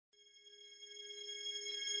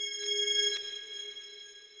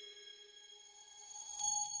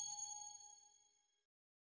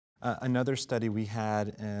Another study we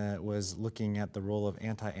had was looking at the role of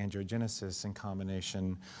anti-angiogenesis in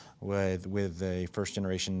combination with a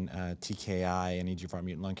first-generation TKI and EGFR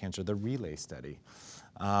mutant lung cancer, the RELAY study.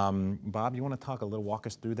 Bob, you want to walk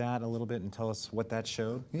us through that a little bit and tell us what that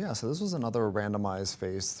showed? Yeah, so this was another randomized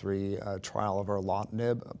phase 3 trial of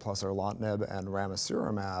Erlotinib plus Erlotinib and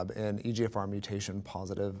Ramucirumab in EGFR mutation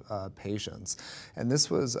positive patients. And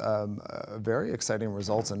this was very exciting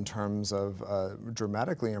results in terms of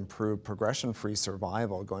dramatically improved progression-free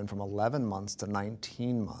survival, going from 11 months to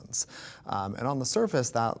 19 months. And on the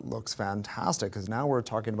surface, that looks fantastic, because now we're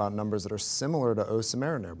talking about numbers that are similar to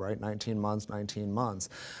osimertinib, right? 19 months, 19 months.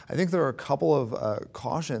 I think there are a couple of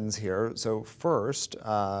cautions here. So first,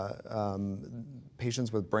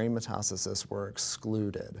 patients with brain metastasis were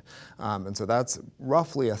excluded. And so that's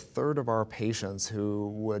roughly a third of our patients who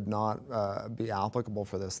would not be applicable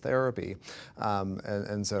for this therapy.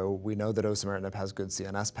 And so we know that osimertinib has good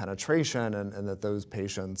CNS penetration, and that those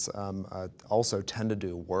patients also tend to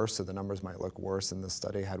do worse. So the numbers might look worse in this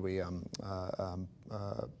study had we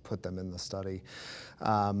put them in the study.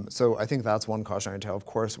 So I think that's one cautionary tale. Of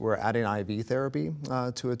course, we're adding IV therapy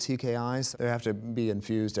to a TKI. So they have to be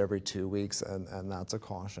infused every 2 weeks, and that's a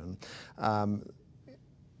caution.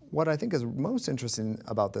 What I think is most interesting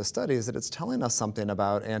about this study is that it's telling us something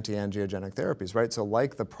about anti-angiogenic therapies, right? So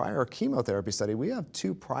like the prior chemotherapy study, we have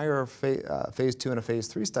 2 prior phase 2 and a phase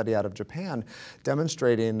 3 study out of Japan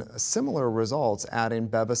demonstrating similar results, adding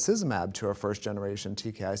bevacizumab to a first-generation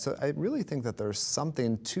TKI. So I really think that there's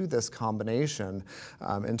something to this combination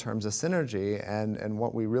in terms of synergy, and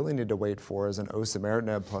what we really need to wait for is an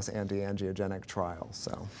osimertinib plus anti-angiogenic trial.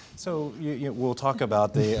 So we'll talk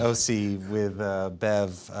about the OC with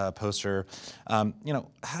Bev poster.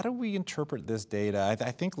 How do we interpret this data? I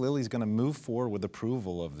think Lilly's going to move forward with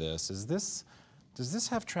approval of this. Does this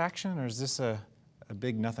have traction, or is this a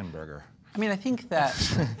big nothing burger? I mean, I think that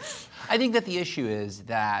the issue is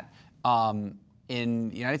that in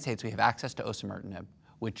the United States we have access to osimertinib,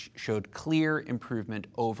 which showed clear improvement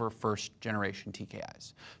over first-generation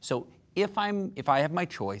TKIs. So if I have my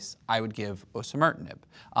choice, I would give osimertinib.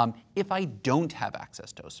 If I don't have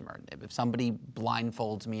access to osimertinib, if somebody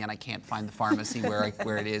blindfolds me and I can't find the pharmacy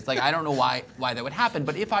where it is, like, I don't know why that would happen,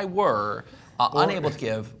 but if I were unable to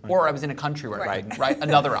give, or I was in a country where I couldn't, right?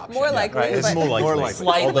 Another option. More likely. Right. It's more likely.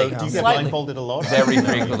 Slightly. Although, do you get blindfolded a lot? Very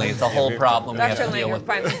frequently. It's a whole problem we have to deal with.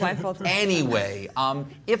 Blindfolded. Anyway,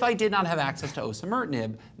 if I did not have access to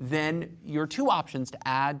osimertinib, then your 2 options to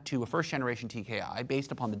add to a first-generation TKI,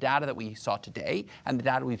 based upon the data that we saw today and the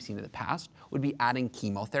data we've seen in the past, would be adding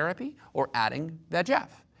chemotherapy or adding VEGF.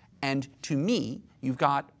 And to me, you've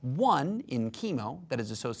got one in chemo that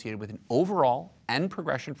is associated with an overall and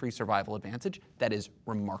progression-free survival advantage that is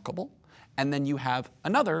remarkable. And then you have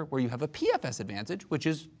another where you have a PFS advantage, which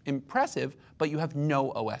is impressive, but you have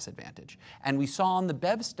no OS advantage. And we saw in the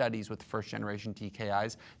Bev studies with first-generation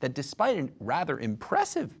TKIs that despite a rather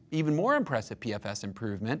impressive, even more impressive PFS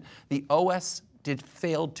improvement, the OS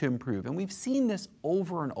failed to improve. And we've seen this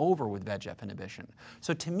over and over with VEGF inhibition.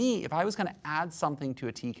 So to me, if I was going to add something to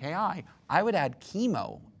a TKI, I would add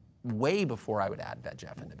chemo way before I would add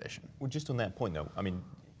VEGF inhibition. Well, just on that point, though, I mean,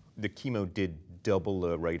 the chemo did double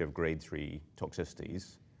the rate of grade 3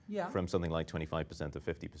 toxicities from something like 25% to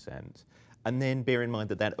 50%. And then bear in mind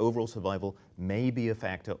that that overall survival may be a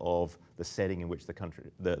factor of the setting in which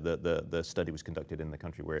the study was conducted in the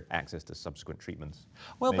country, where access to subsequent treatments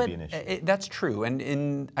may be an issue. That's true.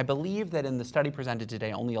 And I believe that in the study presented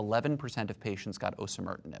today, only 11% of patients got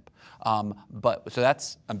osimertinib. So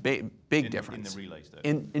that's a big difference. In the relay study?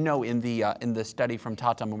 In the study from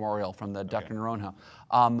Tata Memorial from the Dr. Noronha.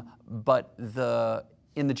 But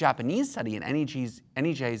in the Japanese study, in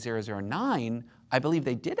NEJ009, I believe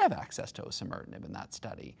they did have access to osimertinib in that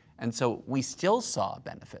study. And so we still saw a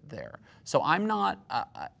benefit there. So I'm not,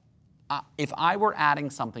 if I were adding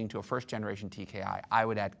something to a first-generation TKI, I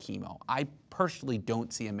would add chemo. I personally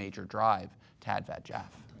don't see a major drive to add VEGF.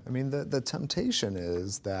 I mean, the temptation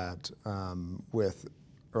is that with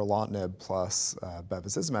Erlotinib plus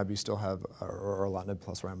bevacizumab, you still have, or Erlotinib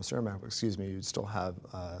plus Ramucirumab, excuse me, you still have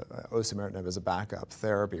osimertinib as a backup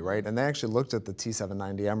therapy, right? And they actually looked at the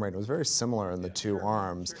T790M rate. It was very similar in the 2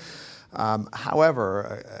 arms.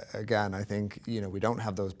 However, again, I think we don't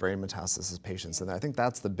have those brain metastasis patients, and I think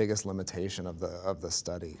that's the biggest limitation of the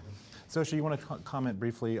study. So, you want to comment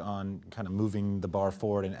briefly on kind of moving the bar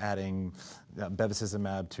forward and adding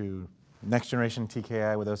bevacizumab to next generation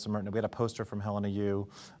TKI with osimertinib. We had a poster from Helena Yu,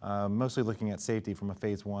 mostly looking at safety from a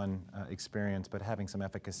phase 1 experience, but having some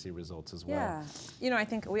efficacy results as well. Yeah, you know, I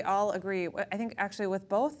think we all agree. I think actually with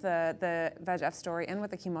both the VEGF story and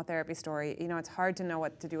with the chemotherapy story, you know, it's hard to know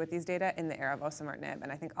what to do with these data in the era of osimertinib,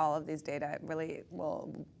 and I think all of these data really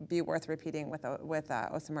will be worth repeating with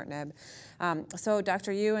osimertinib. So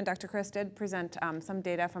Dr. Yu and Dr. Chris did present some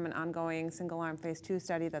data from an ongoing single-arm phase 2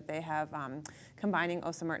 study that they have combining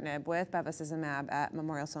osimertinib with bevacizumab at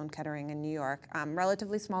Memorial Sloan Kettering in New York.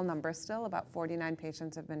 Relatively small numbers still, about 49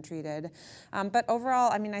 patients have been treated. But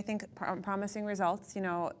overall, I mean, I think promising results. You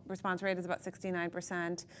know, response rate is about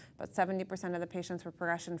 69%, but 70% of the patients were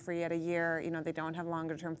progression-free at a year. You know, they don't have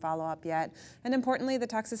longer-term follow-up yet. And importantly, the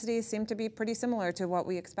toxicities seem to be pretty similar to what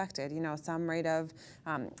we expected. You know, some rate of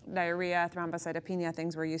diarrhea, thrombocytopenia,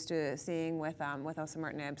 things we're used to seeing with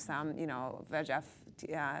osimertinib, some, you know, VEGF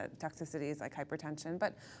toxicities like hypertension,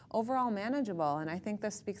 but overall manageable. And I think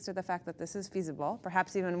this speaks to the fact that this is feasible,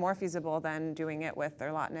 perhaps even more feasible than doing it with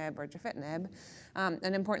erlotinib or gefitinib.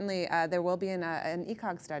 And importantly, there will be an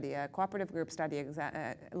ECOG study, a cooperative group study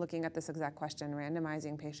looking at this exact question,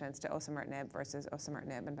 randomizing patients to osimertinib versus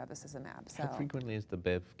osimertinib and bevacizumab. So how frequently is the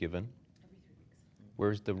bev given?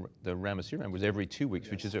 Whereas the ramucirumab was every 2 weeks,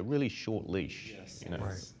 which is a really short leash. Yes. You know?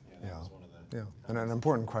 Right. Yeah, and an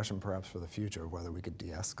important question perhaps for the future, whether we could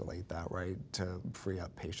de-escalate that, right, to free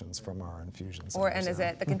up patients from our infusion centers. And is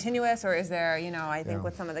it the continuous, or is there, you know, I think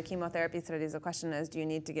with some of the chemotherapy studies, the question is, do you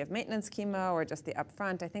need to give maintenance chemo or just the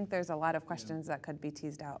upfront? I think there's a lot of questions that could be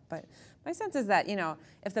teased out. But my sense is that, you know,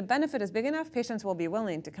 if the benefit is big enough, patients will be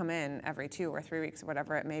willing to come in every 2 or 3 weeks, or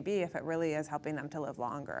whatever it may be, if it really is helping them to live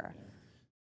longer.